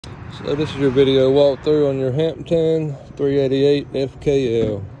So this is your video walkthrough on your Hampton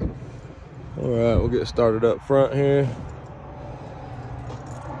 388FKL. Alright, we'll get started up front here.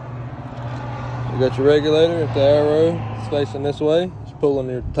 You got your regulator at the arrow. It's facing this way. It's pulling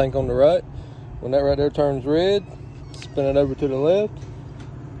your tank on the right. When that right there turns red, spin it over to the left.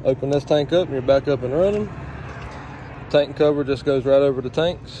 Open this tank up and you're back up and running. Tank cover just goes right over the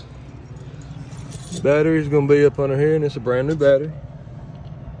tanks. Battery's gonna be up under here, and it's a brand new battery.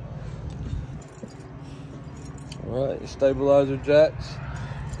 Alright, your stabilizer jacks.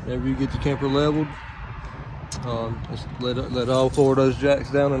 Whenever you get your camper leveled, just let all four of those jacks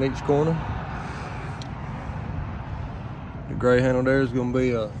down in each corner. The gray handle there is gonna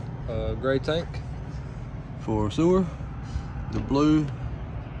be a gray tank for sewer. The blue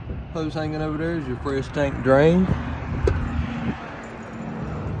hose hanging over there is your fresh tank drain.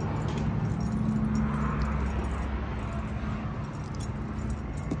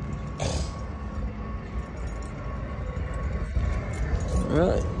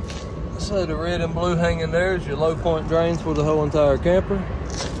 Alright, so the red and blue hanging there is your low point drains for the whole entire camper.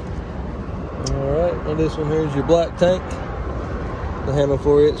 Alright, now this one here is your black tank. The handle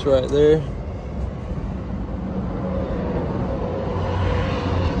for it's right there.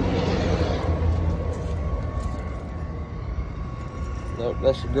 Nope,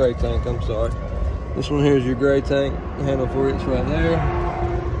 that's the gray tank, I'm sorry. This one here is your gray tank. The handle for it's right there.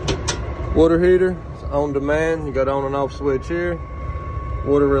 Water heater, it's on demand. You got on and off switch here.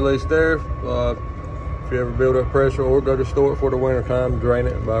 Water release there. If you ever build up pressure or go to store it for the winter time, drain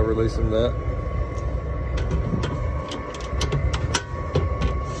it by releasing that.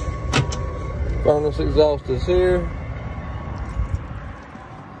 Furnace exhaust is here.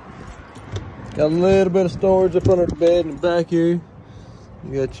 Got a little bit of storage up under the bed in the back here.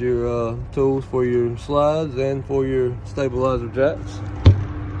 You got your tools for your slides and for your stabilizer jacks.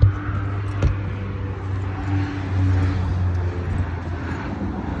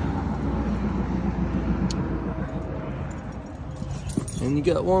 And you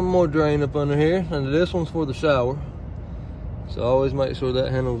got one more drain up under here, and this one's for the shower. So always make sure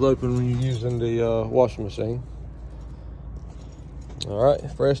that handle's open when you're using the washing machine. All right,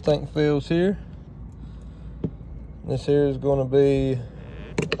 fresh tank fills here. This here is going to be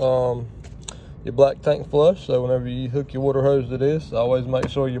your black tank flush. So whenever you hook your water hose to this, always make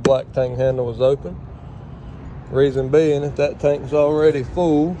sure your black tank handle is open. Reason being, if that tank's already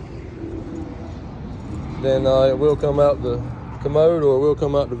full, then it will come out the commode or it will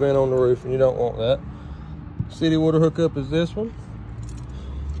come out the vent on the roof, and you don't want that. City water hookup is this one,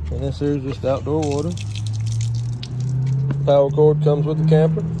 and this here is just outdoor water. Power cord comes with the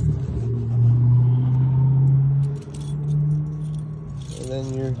camper, and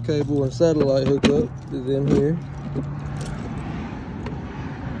then your cable and satellite hookup is in here.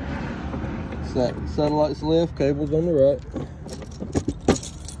 Satellite's left, cable's on the right.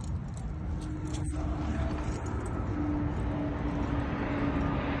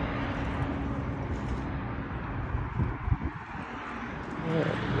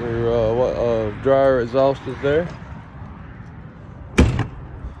 Your dryer exhaust is there.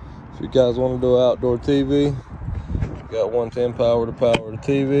 If you guys want to do outdoor TV, you got 110 power to power the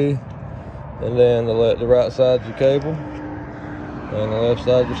TV, and then the right side's your cable, and the left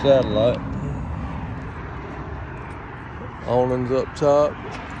side's your satellite. Awning's up top,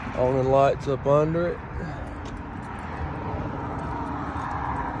 awning lights up under it.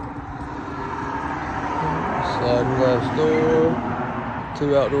 Sliding glass door.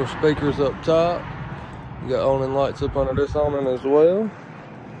 Two outdoor speakers up top. You got awning lights up under this awning as well.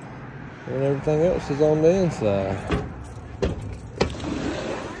 And everything else is on the inside.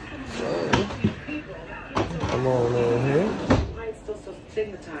 So, come on over here. Mine's still so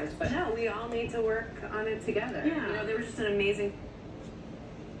stigmatized, but no, we all need to work on it together. Yeah. You know, they were just an amazing.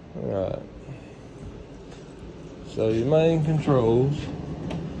 Alright. So your main controls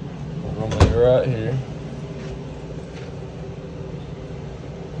are gonna be right here.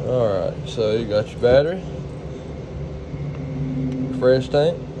 Alright, so you got your battery, fresh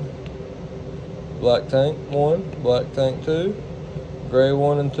tank, black tank 1, black tank 2, gray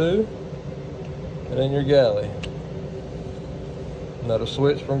 1 and 2, and then your galley. Now the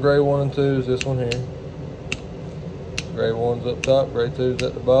switch from gray 1 and 2 is this one here. Gray 1's up top, gray 2's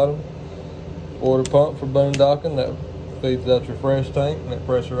at the bottom. Water pump for boondocking, that feeds out your fresh tank and that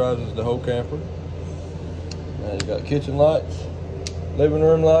pressurizes the whole camper. Now you got kitchen lights, living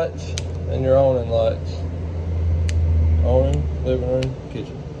room lights, and your awning lights. Awning, living room,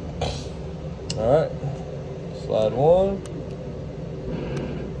 kitchen. Alright, slide 1,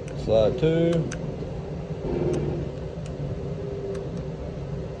 slide 2,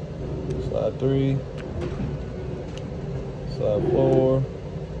 side 3, side 4,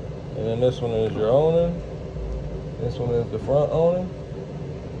 and then this one is your awning. This one is the front awning,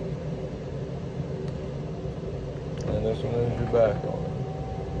 and this one is your back awning.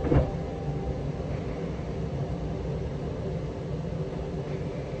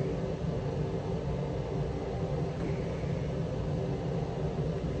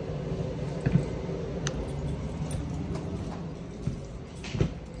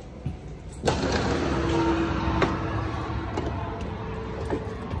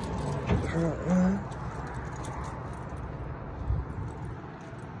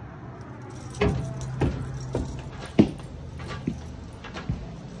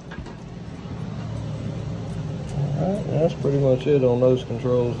 That's pretty much it on those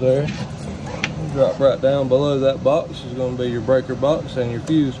controls there. Drop right down below that box is going to be your breaker box and your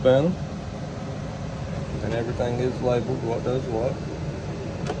fuse panel. And everything is labeled what does what.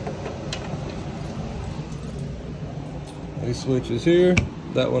 These switches here,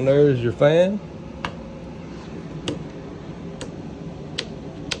 that one there is your fan.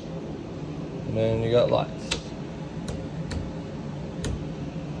 And then you got lights.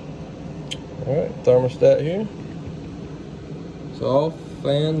 Alright, thermostat here. It's off,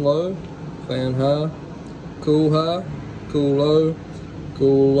 fan low, fan high, cool low,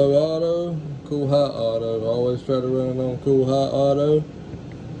 cool low auto, cool high auto. Always try to run it on cool high auto,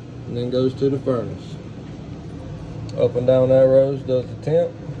 and then goes to the furnace. Up and down arrows does the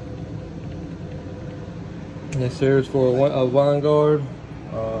temp. This here is for a Vanguard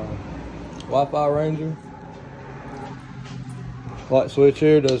Wi-Fi Ranger. Light switch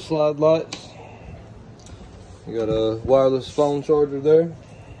here does slide lights. You got a wireless phone charger there.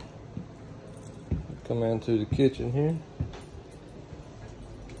 Come into the kitchen here.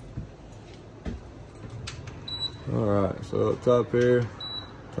 Alright, so up top here,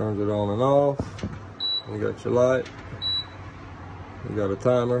 turns it on and off. You got your light. You got a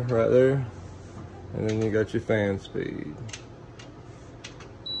timer right there. And then you got your fan speed.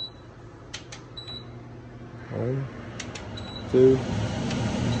 1, 2,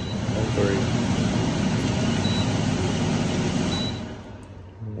 and 3.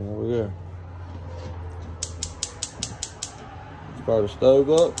 Fire the stove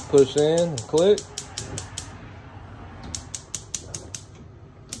up, push in, and click.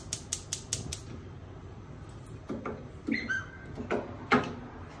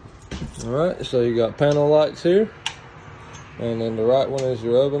 Alright, so you got panel lights here. And then the right one is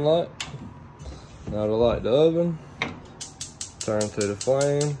your oven light. Now to light the oven, turn to the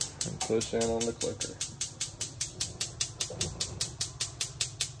flame and push in on the clicker.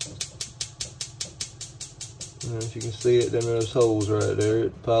 And as you can see it, then there's holes right there.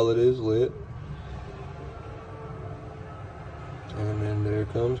 The pilot is lit. And then there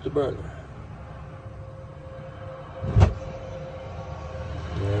comes the burner.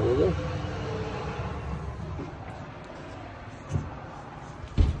 There we go.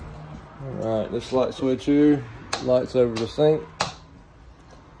 Alright, this light switch here, lights over the sink.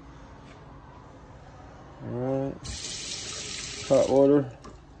 Alright, hot water.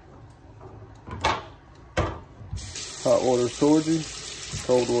 Hot water's towards you,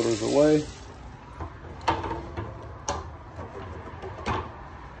 cold water's away.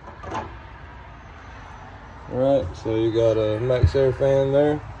 Alright, so you got a max air fan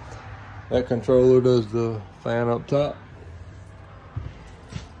there. That controller does the fan up top.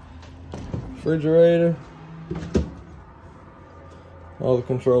 Refrigerator. All the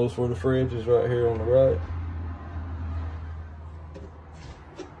controls for the fridge is right here on the right.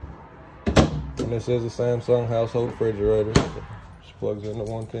 And this is a Samsung household refrigerator. Just plugs into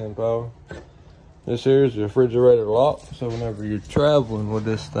 110 power. This here is your refrigerator lock. So whenever you're traveling with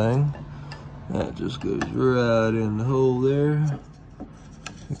this thing, that just goes right in the hole there.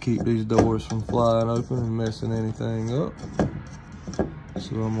 To keep these doors from flying open and messing anything up.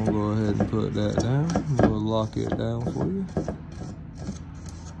 So I'm gonna go ahead and put that down. We'll lock it down for you.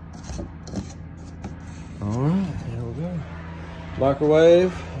 All right, here we go.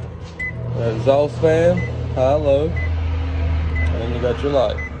 Microwave, exhaust fan, high, low, and then you got your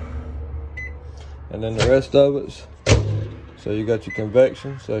light. And then the rest of it's, so you got your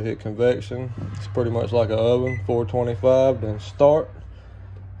convection. So hit convection. It's pretty much like an oven, 425. Then start,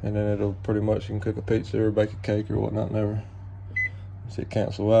 and then it'll pretty much, you can cook a pizza or bake a cake or whatnot. Never. So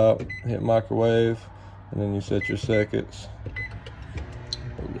cancel out, hit microwave, and then you set your seconds.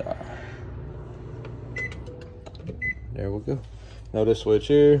 Oh, yeah. There we go. Now this switch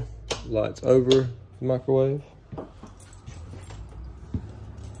here, lights over the microwave.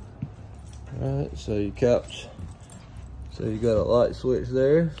 Alright, so your couch So you got a light switch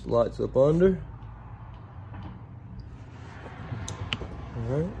there, lights up under. All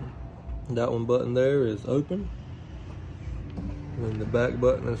right, that one button there is open. And the back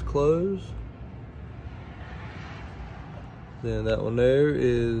button is closed. Then that one there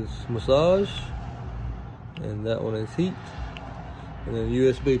is massage. And that one is heat. And then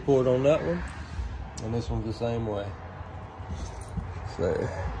USB port on that one. And this one's the same way. So,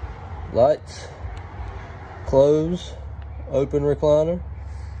 lights, close, open recliner.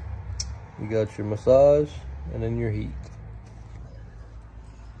 You got your massage and then your heat.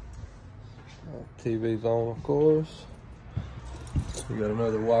 TV's on, of course. You got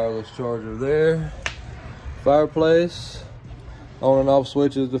another wireless charger there. Fireplace. On and off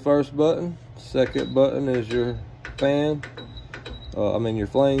switch is the first button. Second button is your fan. Your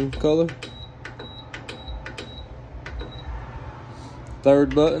flame color.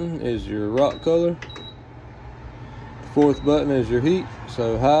 Third button is your rock color. Fourth button is your heat.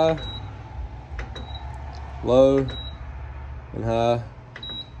 So high, low, and high.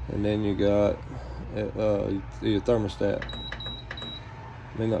 And then you got your thermostat.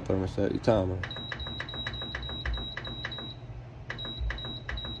 Not thermostat, your timer.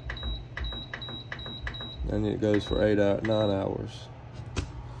 And it goes for 9 hours.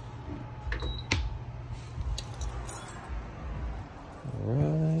 All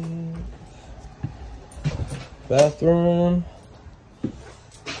right. Bathroom.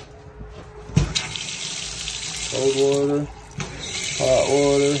 Cold water, hot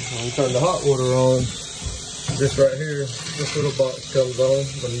water. When you turn the hot water on, this right here, this little box comes on.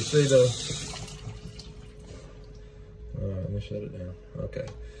 When you see the, let me shut it down. Okay.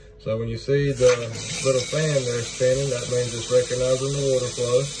 So when you see the little fan there spinning, that means it's recognizing the water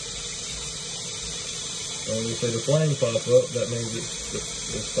flow. And when you see the flame pop up, that means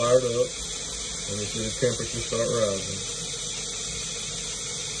it's fired up. And you see the temperature start rising.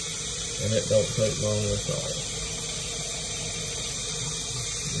 And it don't take long to start.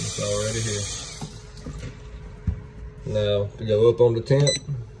 It's already here. Now, to go up on the temp,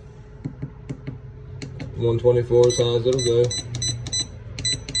 124 is high as it'll go.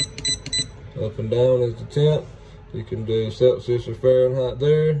 Up and down is the temp. You can do Celsius or Fahrenheit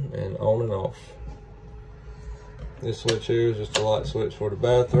there, and on and off. This switch here is just a light switch for the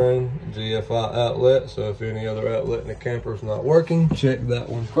bathroom, GFI outlet. So if any other outlet in the camper is not working, check that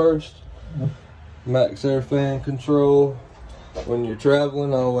one first. Max air fan control. When you're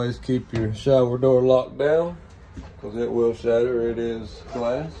traveling, always keep your shower door locked down, because it will shatter. It is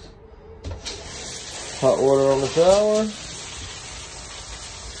glass. Hot water on the shower.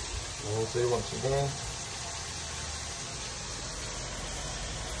 We'll see once again.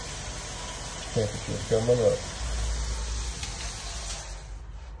 Temperature's coming up.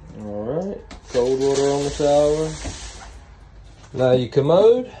 Alright, cold water on the shower. Now your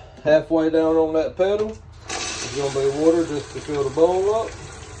commode, halfway down on that pedal, there's going to be water just to fill the bowl up.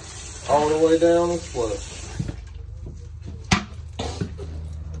 All the way down is flush.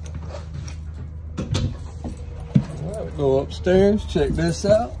 Alright, go upstairs, check this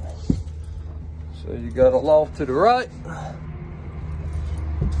out. So you got a loft to the right,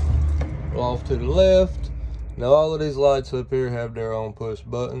 loft to the left. Now all of these lights up here have their own push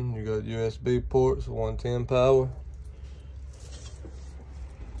button. You got USB ports, 110 power.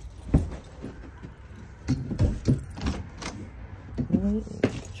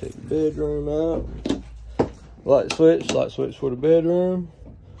 Check the bedroom out. Light switch for the bedroom.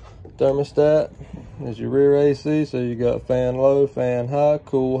 Thermostat is your rear AC, so you got fan low, fan high,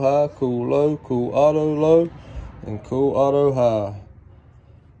 cool low, cool auto low, and cool auto high.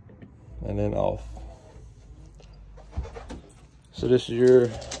 And then off. So this is your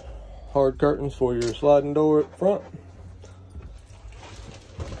hard curtains for your sliding door up front.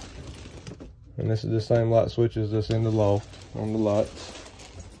 And this is the same light switches that's in the loft on the lights.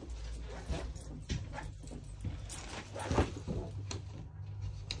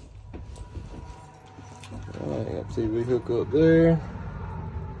 Alright, got TV hook up there.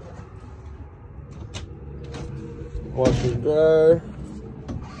 Washer dryer.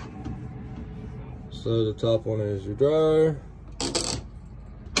 So the top one is your dryer.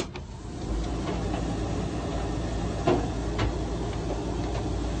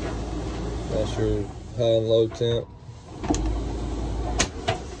 That's your high and low temp.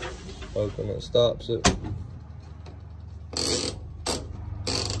 Open it, stops it.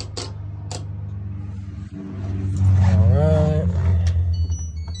 Alright.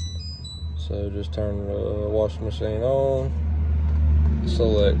 So just turn the washing machine on.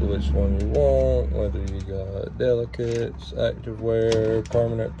 Select which one you want, whether you got delicates, activewear,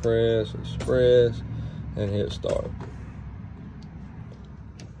 permanent press, express, and hit start.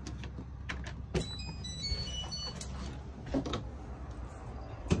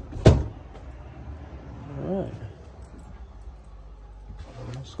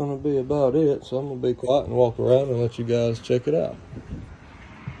 gonna be about it. So I'm gonna be quiet and walk around and let you guys check it out.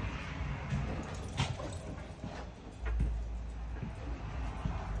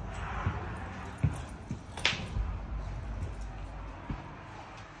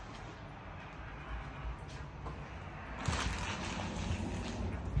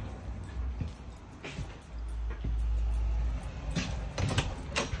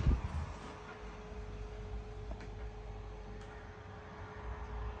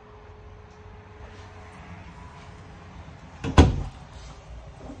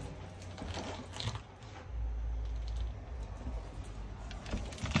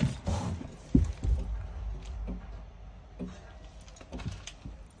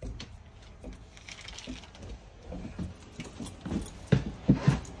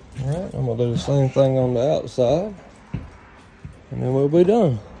 Alright, I'm going to do the same thing on the outside, and then we'll be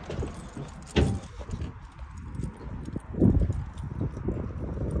done.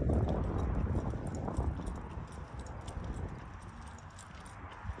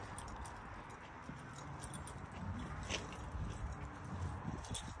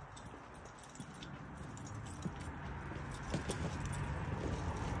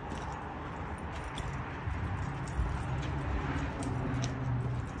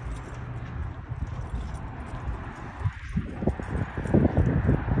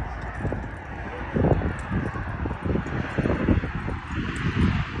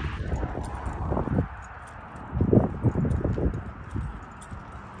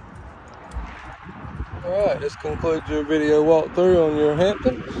 Alright, this concludes your video walkthrough on your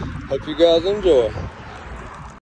Hampton. Hope you guys enjoy.